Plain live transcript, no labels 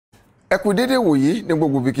Ẹ kú dédé wòyí ní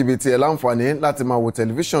gbogbo ibikíbi tí ẹ láǹfààní láti máa wo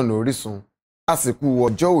tẹlifíṣàn Orísun. Àsìkò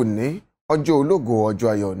ọjọ́ òní, ọjọ́ ológo, ọjọ́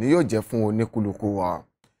ayọ̀ ni yóò jẹ́ fún oníkúlùkù wa.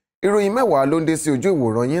 Ìròyìn mẹ́wàá ló ń dé sí ojú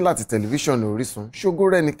ìwòran yín láti tẹlifíṣàn Orísun.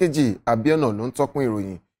 Ṣógórẹ́níkejì Abíọ́nà ló ń tọ́kùn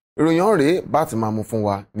ìròyìn. Ìròyìn ọ̀rẹ́ bá ti máa mú fún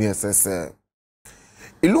wa ní ẹsẹẹsẹ.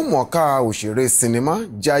 Ìlúmọ̀ọ́ká òṣèré sinimá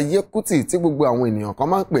Jaiye Kuti tí gbogbo àwọn ènìyàn kan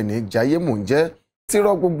máa ń pè ní Jaiye Mò-ń-jẹ́ ti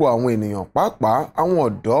rọ̀ gbogbo àwọn ènìyàn pàápàá àwọn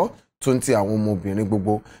ọ̀dọ́ tó ń ti àwọn ọmọbìnrin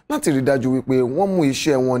gbogbo láti rí dájú wípé wọ́n mú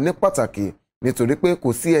iṣẹ́ wọn ní pàtàkì nítorí pé kò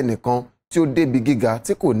sí ẹnìkan tí ó débi gíga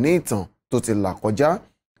tí kò ní ìtàn tó ti là kọjá.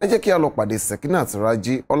 Ẹ jẹ́ kí a lọ pàdé Sekinat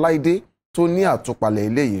Raji Ọláìdé tó ní àtúpalẹ̀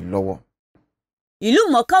eléyìí lọ́wọ́.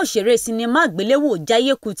 Ìlúmọ̀ọ́ká òṣèré sinimá àgbéléwò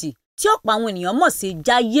Jaiye Kuti tí ọ̀pọ̀ àwọn ènìyàn mọ̀ sí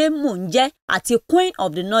Jaiye Mò-ń-jẹ́ àti Queen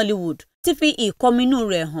of the Nollywood ti fi ìkọminú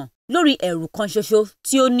rẹ̀ hàn lórí ẹ̀rù kan ṣoṣo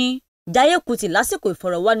tí ó ní. Jaiye Kuti lásìkò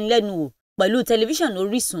ìfọ̀rọ̀wánilẹ́nuwò pẹ̀lú tẹlifíṣàn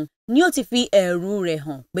Orisun ni ó ti fi ẹ̀rù rẹ̀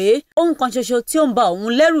hàn pé ohun kan ṣoṣo tí ó ń ba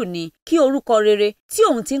òun lẹ́rù ni kí orúkọ rere tí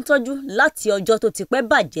òun ti ń tọ́jú láti ọjọ́ tó ti pẹ́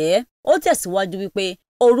bàjẹ́. Ó tẹ̀síwájú wípé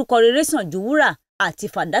orúkọ rere sàn ju wúrà àti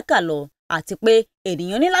fàdákà lọ àti pé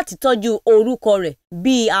ènìyàn ní láti tọ́jú orúkọ rẹ̀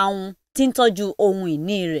bí ahun tí ń tọ́jú ohun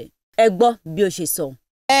ìní rẹ̀. Ẹ gbọ́ bí ó ṣe sọ.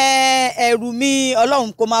 Ẹ̀rù mi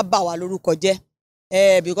Ọlọ́run kó má bà wá lórúkọ jẹ́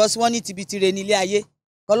because wọ́n ní tibitire nílé ayé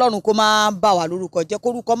Ọlọ́run kó má bà wá lórúkọ jẹ́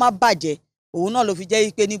kórúkọ má bàjẹ́. Òun náà ló fi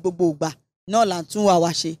jẹ́ pé ní gbogbo ìgbà náà là ń tún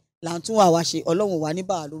wa ṣe Ọlọ́run wà ní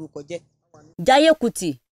bà wá lórúkọ jẹ́. Jaiye Kuti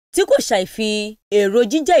tí kò ṣàìfi èrò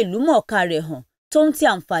jíjẹ́ ìlúmọ̀ọ́ká rẹ̀ hàn tó ń ti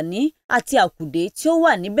àǹfààní àti àkùdé tí ó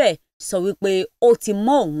wà níbẹ̀ sọ wípé ó ti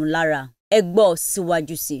mọ́ òun lára. Ẹ gbọ́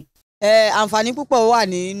síwájú sí i. Àǹfààní púpọ̀ wà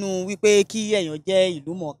nínú wípé kí èèyàn jẹ́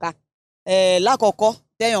ìlúmọ̀ọ́ká. Lákọ̀ọ́kọ́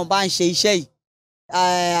téèyàn bá ń ṣe iṣẹ́ yìí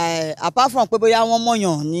apart from pé bóyá wọ́n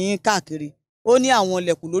mọ̀yàn ní káàkiri ó ní àwọn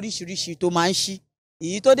ilẹ̀kùn lóríṣiríṣi tó máa ń ṣí.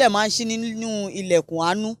 Èyí tó dẹ̀ máa ń ṣí nínú ilẹ̀kùn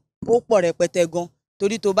àánú ó pọ̀ rẹpẹtẹ gan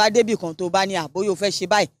torí tó bá débì kan tó bá ní àbóyè ó fẹ́ ṣe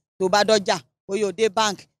báyìí tó bá dọ́jà bóyá ó dé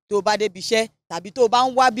bank tó bá débi iṣẹ́ tàbí tó bá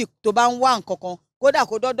ń wá nǹkan kan kódà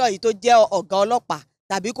kó dọ́dọ̀ yìí tó jẹ́ ọ̀gá ọlọ́pàá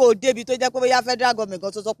tàbí kó o débi tó jẹ́ pé bóyá federal government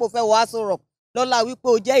kan tó sọ pé ó fẹ́ wọ Aso Rock lọ́la wípé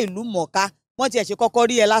o jẹ́ ìlú mọ̀ọ́ká wọ́n tiẹ̀ ṣe kọ́kọ́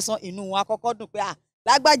rí ẹ lásán inú wọn á kọ́kọ́ dùn pé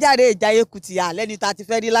lágbájáre Jaiye Kuti lẹ́ni tá a ti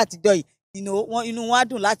fẹ́ rí látijọ́ yìí inú wọn á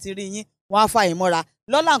dùn láti rí yín wọ́n á fà yín mọ́ra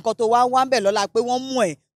lọ́la nǹkan tó wá ń bẹ̀ lọ́la pé wọ́n mú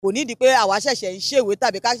ẹ̀ kò nídìí pé àwa ṣẹ̀ṣẹ̀ ń ṣèwé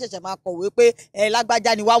tàbí ká ṣẹ̀ṣẹ̀ máa kọ̀wé pé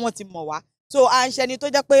lágbájá ni wọ́n ti mọ̀ wá so à ń ṣẹni tó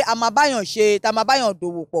jẹ́ pé a máa báyàn ṣe tá a máa báyàn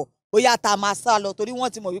dòwò pọ̀ bóyá tá a máa sá lọ torí wọ́n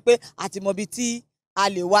ti mọ̀ wípé àtìmọ̀bi tí a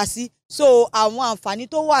lè wá sí so àwọn àǹfààní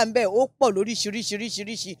tó wà ńbẹ̀ ó pọ̀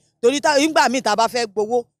lóríṣiríṣiríṣiríṣi torí nígbà míì tá a bá fẹ́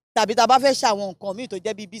gbowó tàbí tá a bá fẹ́ ṣàwọn nǹkan míì tó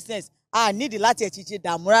jẹ́ bíi business a nídìí láti ẹ̀ ti ṣe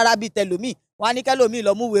dààmú rárá bíi tẹlòmíì wọ́n á ní kẹ́lòmíì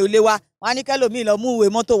lọ mú ìwé ilé wa wọ́n á ní kẹ́lòmíì lọ mú ìwé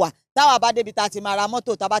mọ́tò wa táwa bá débi tá a ti máa ra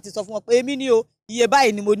mọ́tò tá a bá ti sọ fún wọn pé èmi ní o iye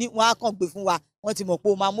báyìí ni mo ní wọ́n á kàn gbé fún wa wọ́n ti mọ̀ pé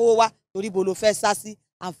o máa mówó wá torí bo ló fẹ́ sá sí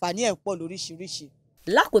àǹfààní ẹ̀ pọ̀ lóríṣiríṣi.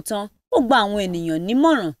 Lákòótán ó gba àwọn ènìyàn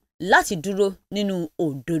nímọ̀ràn láti dúró nínú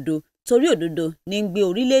òdodo torí òdodo ní ń gbé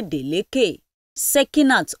orílẹ̀-èdè lékè.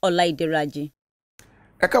 Sekinat Ọláìdé Raji.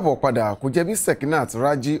 Ẹ káàbọ̀ padà kò jẹ́ bí Sekinat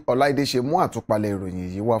Raji Ọláìdé ṣe mú àtúpalẹ̀ ìròyìn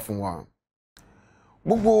yìí wá fún wa.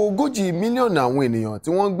 Gbogbo 40 mílíọ̀nù àwọn ènìyàn tí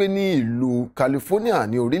wọ́n ń gbé ní ìlú California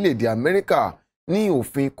ní orílẹ̀-èdè Amẹ́ríkà ní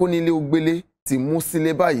òfin kónílé-ó-gbélé ti mú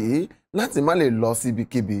sílé báyìí láti má lè lọ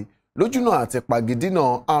síbikíbi lójúnà àti pagidínà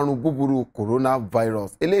àrùn búburú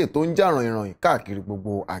coronavirus eléyìí tó ń jà ràn-ìràn káàkiri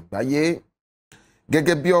gbogbo àgbáyé.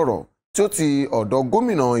 Gẹ́gẹ́ bí ọ̀rọ̀ tí ó ti ọ̀dọ̀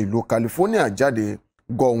gómìnà ìlú California jáde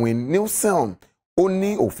Gavin Newsom ó ní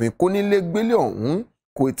òfin kónílé-gbélé ọ̀hún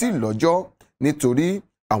kò tí ì lọ́jọ́ nítorí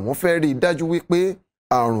àwọn fẹ́ rí i dájú wípé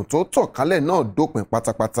àrùn tó tàn kálẹ̀ náà dópin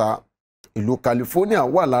pátápátá. Ìlú California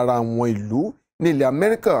wà lára àwọn ìlú ní ilẹ̀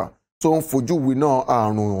Amẹ́ríkà tó ń fojú winá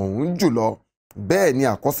àrùn ọ̀hún jùlọ. Bẹ́ẹ̀ ni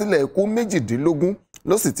àkọsílẹ̀ ikú 18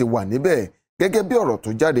 ló sì ti wà níbẹ̀ gẹ́gẹ́ bí ọ̀rọ̀ tó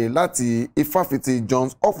jáde láti ifáfitì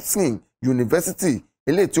Johns Hopkins University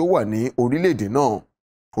eléyìí tí ó wà ní orílẹ̀-èdè náà.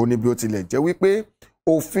 Ó ní bí ó tilẹ̀ jẹ́ wípé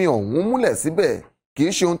òfin ọ̀hún múlẹ̀ síbẹ̀ kì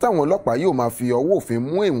í ṣe ohun táwọn ọlọ́pàá yóò máa fi ọwọ́ òfin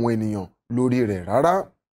mú ìwọ̀n ènìyàn lórí rẹ̀ rárá.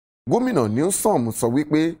 Gómìnà Newsom sọ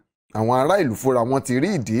wípé àwọn ará ìlú fúnra wọn ti rí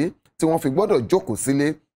ìdí tí wọ́n fi gbọ́dọ̀ jókòó sílé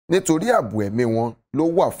nítorí ààbò ẹ̀mí wọn ló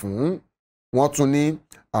wà fún. Wọ́n tún ní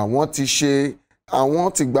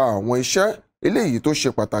àwọn ti gba àwọn iṣẹ́ eléyìí tó ṣe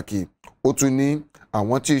pàtàkì. Ó tún ní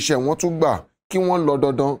àwọn tí iṣẹ́ wọn tún gbà kí wọ́n lọ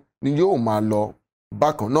dandan ni yóò máa lọ.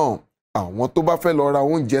 Bákan náà àwọn tó bá fẹ́ lọ ra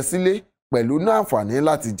oúnjẹ sílé pẹ̀lú náà àǹfààní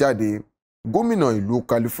láti jáde. Gómìnà ìlú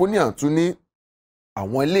California tún ní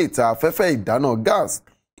àwọn ilé ìta afẹ́fẹ́ ìdáná gas,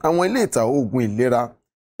 àwọn ilé ìta oògùn ìlera,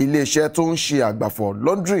 ilé-iṣẹ́ tó ń ṣe àgbàfọ̀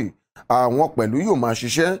laundry àwọn pẹ̀lú yóò máa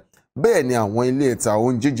ṣiṣẹ́. Bẹ́ẹ̀ ni àwọn ilé ìta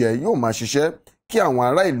oúnjẹ jíjẹ yóò máa ṣiṣẹ́ kí àwọn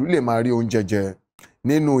ará ìlú lè máa rí oúnjẹ jẹ.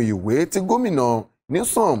 nínú ìwé tí gómìnà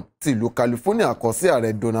Newsom ti ìlú California kọ sí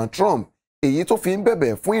ààrẹ Donald Trump, èyí tó fi ń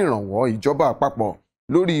bẹ̀bẹ̀ fún ìrànwọ́ ìjọba àpapọ̀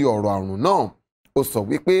lórí ọ̀rọ̀ àrùn náà. Ó sọ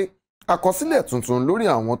wípé àkọsílẹ̀ tuntun lórí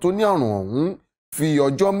àwọn tó ní àrùn ọ̀hún fi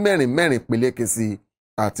ọjọ́ mẹ́rin peléke sí,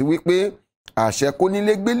 àti wípé àṣẹ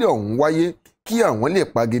kónílégbélé ọ̀hún wáyé kí àwọn lè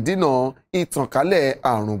pagidínà ìtànkálẹ̀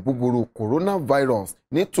àrùn búburú coronavirus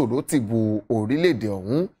ní tòrótìbù orílẹ̀-èdè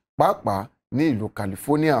ọ̀hún, pàápàá ní ìlú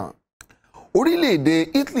California. Orílẹ̀-èdè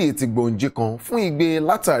Italy ti gbòǹjì kan fún igbe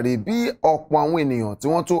látàrí bí ọ̀pọ̀ àwọn ènìyàn tí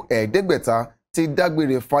wọ́n tó 500 ti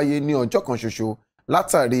dágbére fáyé ní ọjọ́ kan ṣoṣo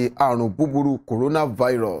látàrí àrùn búburú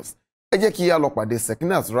coronavirus. Ẹ jẹ́ kí a lọ pàdé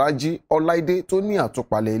Sekinat Raji Ọláìdé tó ní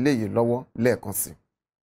àtúpalẹ̀ eléyìí lọ́wọ́ lẹ́ẹ̀kan sí.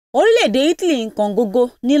 Orílẹ̀-èdè Italy nǹkan gógó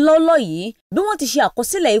ní lọ́ọ́lọ́ yìí bí wọ́n ti ṣe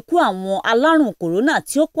àkọsílẹ̀ ikú àwọn alárùn kòrónà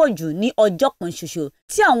tí ó pọ̀ jù ní ọjọ́ kan ṣoṣo,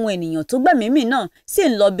 tí àwọn ènìyàn tó gbẹ̀mímì náà sì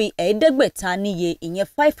ń lọ bí 500 níye, ìyẹn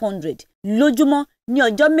 500 lójúmọ́ ní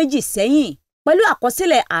ọjọ́ méjì sẹ́yìn. Pẹ̀lú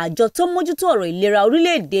àkọsílẹ̀ àjọ tó mójútó ọ̀rọ̀ ìlera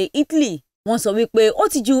orílẹ̀-èdè Italy, wọ́n sọ wípé ó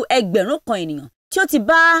ti ju 1,000 ènìyàn tí ó ti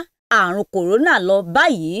bá àrùn kòrónà lọ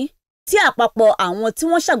báyìí, tí àpapọ̀ àwọn tí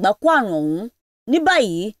wọ́n ṣàgbákò àrùn ọ̀hún ní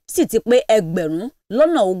báyìí sì ti pé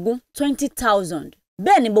 20,000.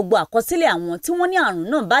 Bẹ́ẹ̀ ni gbogbo àkọsílẹ̀ àwọn tí wọ́n ní àrùn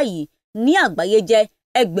náà báyìí ní àgbáyé jẹ́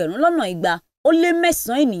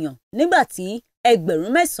 200,900 ènìyàn, nígbà tí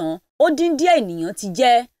 900,000 ènìyàn ti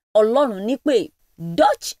jẹ́ Ọlọ́run nípè.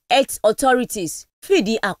 Dutch Health Authorities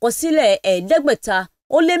fìdí àkọsílẹ̀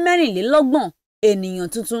 524 ènìyàn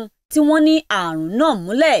tuntun tí wọ́n ní àrùn náà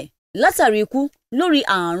múlẹ̀. Látàrí ikú lórí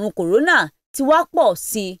àrùn kòrónà tí wá pọ̀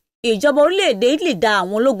sí, ìjọba orílẹ̀-èdè Italy dá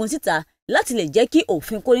àwọn ológun síta láti lè jẹ́ kí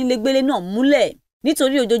òfin kónílégbélé náà múlẹ̀,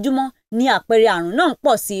 nítorí ojoojúmọ́ ni àpẹẹrẹ àrùn náà ń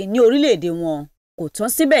pọ̀ sí ní orílẹ̀-èdè wọn. Kò tán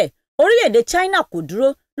síbẹ̀, orílẹ̀-èdè China kò dúró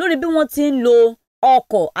lórí bí wọ́n ti ń lo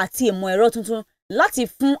ọkọ̀ àti ìmọ̀ ẹ̀rọ tuntun láti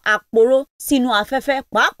fún àpòrò sínú afẹ́fẹ́,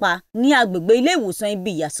 pàápàá ní agbègbè ilé ìwòsàn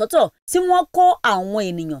ibi ìyàsọ́tọ̀ tí wọ́n kó àwọn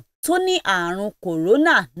ènìyàn tó ní àrùn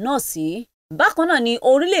kòrónà náà sí. Bákan náà ni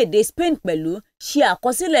orílẹ̀-èdè Spain pẹ̀lú ṣe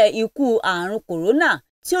àkọsílẹ̀ ikú àrùn kòrónà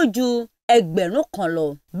tí ó ju 1,000 lọ.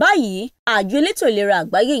 Báyìí, àjọ elétò ìlera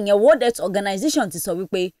àgbáyé ìyẹn World Health Organization ti sọ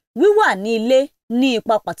wípé wíwà ní ilé ní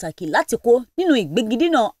ipa pàtàkì láti kó nínú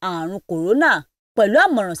ìgbégidínà àrùn kòrónà, pẹ̀lú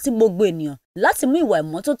àmọ̀ràn sí gbogbo ènìyàn láti mú ìwà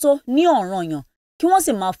ìmọ́tótó ní ọ̀ranyàn kí wọ́n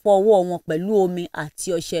sì máa fọ ọwọ́ wọn pẹ̀lú omi àti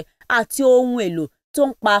ọṣẹ àti ohun èlò tó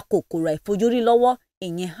ń pa kòkòrò àìfojúrí lọ́wọ́,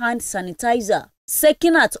 ìyẹn hand sanitizer.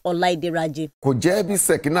 Sekinat Ọláìdé Raji. Kò jẹ́ bí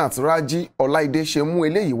Sekinat Raji Ọláìdé ṣe mú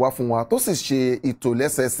eléyìí wá fún wa tó sì ṣe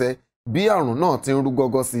ìtòlẹ́sẹẹsẹ bí àrùn náà ti ń rú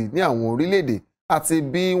gọ́gọ́ sí ní àwọn orílẹ̀-èdè àti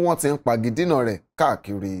bí wọ́n ti ń pagidínà rẹ̀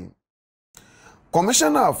káàkiri.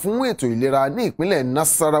 Kọmíṣánná fún ètò ìlera ní ìpínlẹ̀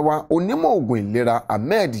Nasarawa, onímọ̀ ògùn ìlera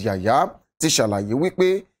Ahmed Yahya ti ṣàlàyé wípé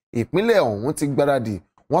ìpínlẹ̀ ọ̀hún ti gbáradì,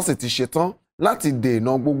 wọ́n sì ti ṣetán láti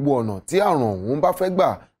dènà gbogbo ọ̀nà tí àrùn ọ̀hún bá fẹ́ gbà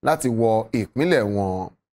láti wọ ìpínlẹ̀ wọn.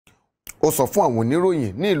 Ó sọ fún àwọn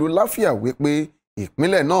oníròyìn ní ìlú Láfíà wípé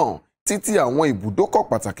ìpínlẹ̀ náà títí àwọn ibùdókọ̀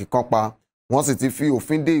pàtàkì kan pa, wọ́n sì ti fi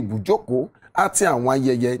òfin dè ibùjókòó àti àwọn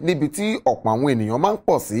ayẹyẹ níbi tí ọ̀pọ̀ àwọn ènìyàn máa ń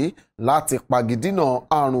pọ̀ sí láti pagidínà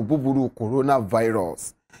àrùn búburú coronavirus.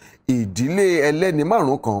 Ìdílé ẹlẹ́ni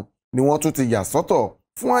 5 kan ni wọ́n tún ti yà sọ́tọ̀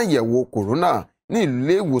fún àyẹ̀wò corona ní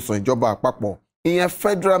ilé ìwòsàn ìjọba àpapọ̀, ìyẹn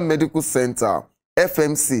Federal Medical Center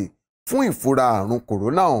FMC, fún ìfura àrùn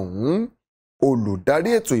corona ọ̀hún. Olùdarí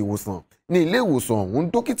ètò ìwòsàn ní ilé ìwòsàn ọ̀hún,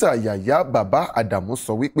 dókítà Yàyà Bàbá Àdàmú,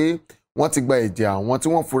 sọ wípé wọ́n ti gba ẹ̀jẹ̀ àwọn tí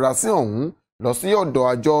wọ́n fura sí ọ̀hún lọ sí ọ̀dọ̀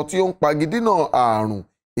àjọ tí ó ń pagidínà àrùn,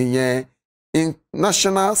 ìyẹn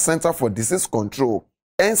National Center for Disease Control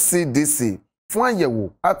NCDC, fún àyẹ̀wò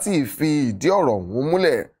àti ìfi ìdí ọ̀rọ̀ ọ̀hún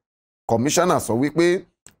múlẹ̀. Kọmíṣánná sọ wípé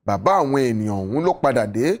bàbá àwọn ènìyàn ọ̀hún ló padà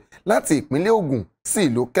dé láti ìpínlẹ̀ Ògùn sí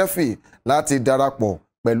ìlú Kẹ́fì láti darapọ̀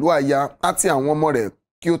pẹ̀lú aya àti àwọn ọmọ rẹ̀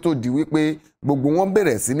kí ó tó di wípé gbogbo wọn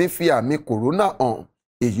bẹ̀rẹ̀ sí ní fi àmì kòrónà hàn.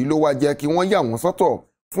 Èyí ló wá jẹ́ kí wọ́n yà wọ́n sọ́tọ̀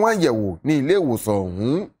fún àyẹ̀wò ní ilé ìwòsàn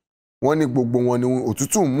ọ̀hún. Wọ́n ní gbogbo wọn ni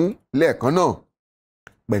òtútù mú lẹ́ẹ̀kan náà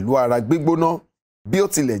pẹ̀lú ara gbígbóná. Bí ó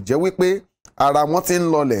tilẹ̀ jẹ́ wípé ara wọn ti ń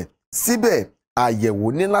lọlẹ̀, síbẹ̀ àyẹ̀wò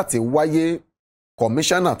ní láti wáyé.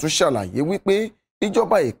 Kọmíṣánná tún ṣàlàyé wípé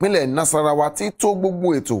ìjọba ìpínlẹ̀ Nasarawa ti tó gbogbo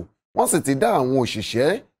ètò, wọ́n sì ti dá àwọn òṣìṣẹ́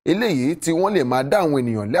eléyìí tí wọ́n lè máa dá àwọn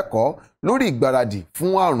ènìyàn lẹ́kọ̀ọ́ lórí ìgbáradì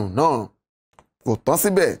fún àrùn náà. Kò tán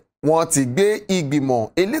síbẹ̀, wọ́n ti gbé ìgbìmọ̀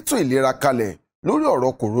elétò ìlera kalẹ̀ lórí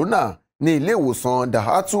ọ̀rọ̀ kòrónà ní ilé ìwòsàn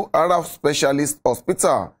Dahatu Arab Specialist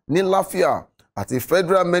Hospital ní Láfíà àti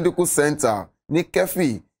Federal Medical Center ní Kẹ́fì,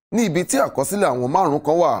 ní ibi tí àkọsílẹ̀ àwọn 5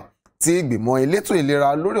 kan wà tí ìgbìmọ̀ elétò ìlera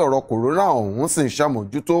lórí ọ̀rọ̀ kòrónà ọ̀hún sì ń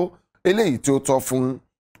ṣàmójútó eléyìí tí ó tọ́ fún.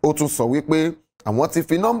 Ó tún sọ wípé àwọn ti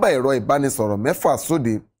fi nọ́mbà ẹ̀rọ ìbánisọ̀rọ̀ 6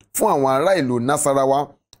 sóde fún àwọn ará ìlú Nasarawa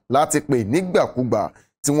láti pè nígbàkúgbà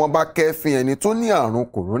tí wọ́n bá kẹ́fín ẹni tó ní àrùn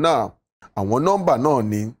kòrónà. Àwọn nọ́mbà náà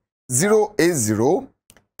ni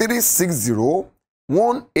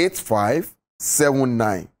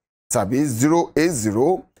 080-360-18579 tàbí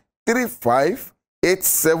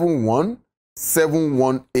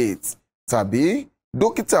 080-35-871-718 tàbí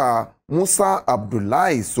dókítà Musa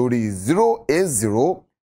Abdullahi sórí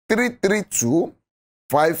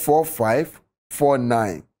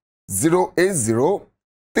 080-332-54549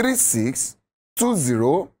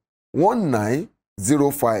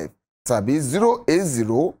 080-3620-1905 tàbí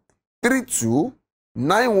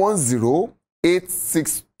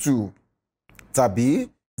 080-32-910-862 tàbí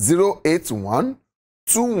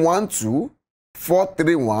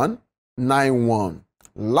 081-212-43191.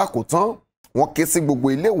 Lákòótán, wọ́n ké sí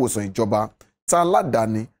gbogbo ilé ìwòsàn ìjọba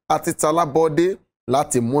taládàáni àti talábọ́dé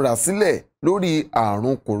láti múra sílẹ̀ lórí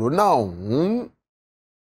àrùn kòrónà ọ̀hún.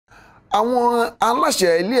 Àwọn aláṣẹ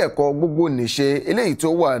ilé ẹ̀kọ́ gbogbo nìṣe eléyìí tó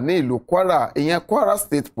wà ní ìlú Kwara, ìyẹn Kwara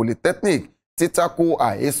State Polytechnic, ti tako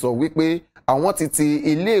àhesọ wípé àwọn ti ti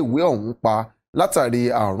iléèwé ọ̀hún pa látàrí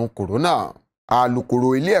àrùn kòrónà. Alukoro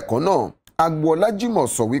ilé ẹ̀kọ́ náà, Agboola Jimoh,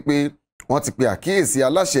 sọ wípé wọ́n ti pe àkíyèsí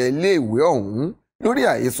aláṣẹ iléèwé ọ̀hún lórí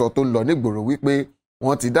àhesọ tó ń lọ nígboro wípé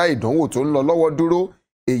wọ́n ti dá ìdánwò tó ń lọ lọ́wọ́ dúró,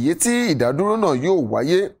 èyí tí ìdádúró náà yóò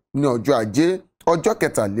wáyé ní ọjọ́ Ajé ọjọ́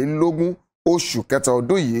 23 oṣù kẹta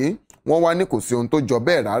ọdún yìí. Wọ́n wá ní kò sí ohun tó jọ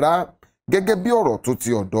bẹ́ẹ̀ rárá. Gẹ́gẹ́ bí ọ̀rọ̀ tó ti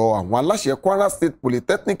ọ̀dọ̀ àwọn aláṣẹ Kwara State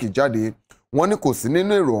Polytechnic jáde, wọ́n ní kò sí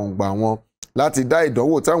nínú èròǹgbà wọn láti dá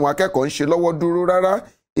ìdánwò táwọn akẹ́kọ̀ọ́ ń ṣe lọ́wọ́ dúró rárá,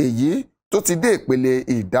 èyí tó ti dé ìpele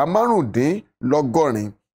ìdá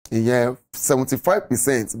 85, ìyẹn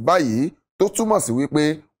 75% báyìí, tó túmọ̀ sí wípé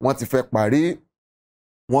wọ́n ti fẹ́ parí.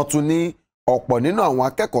 Wọ́n tún ní ọ̀pọ̀ nínú àwọn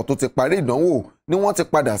akẹ́kọ̀ọ́ tó ti parí ìdánwò ni wọ́n ti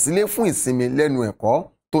padà sílé fún ìsinmi lẹ́nu ẹ̀kọ́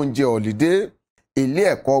tó ń jẹ́ ọ̀lídé. Ilé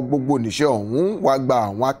ẹ̀kọ́ gbogbo nìṣe ọ̀hún wá gba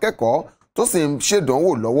àwọn akẹ́kọ̀ọ́ tó sì ń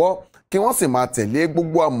ṣèdánwò lọ́wọ́ kí wọ́n sì máa tẹ̀lé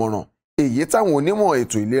gbogbo àmọ̀ràn èyí táwọn onímọ̀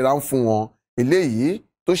ètò ìlera ń fún wọn. Eléyìí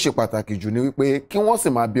tó ṣe pàtàkì jù ni wípé kí wọ́n sì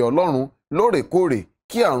máa bẹ Ọlọ́run lóòrèkóòrè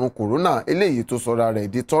kí àrùn kòrónà eléyìí tó sọra rẹ̀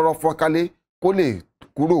di tọ́rọ́ fọ́nkálé kó lè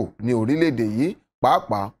kúrò ní orílẹ̀-èdè yìí,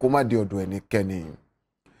 pàápàá kó má di ọ̀dọ̀ ẹnikẹ́ni.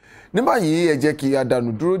 Ní báyìí ẹ jẹ́ kí a dánu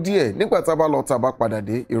dúró díẹ̀, nígbà tá a bá lọ tá a bá padà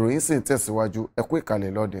dé, ìròyìn sì ń tẹ̀síwájú. Ẹ kú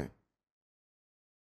ìkàlẹ̀ lọ́dẹ.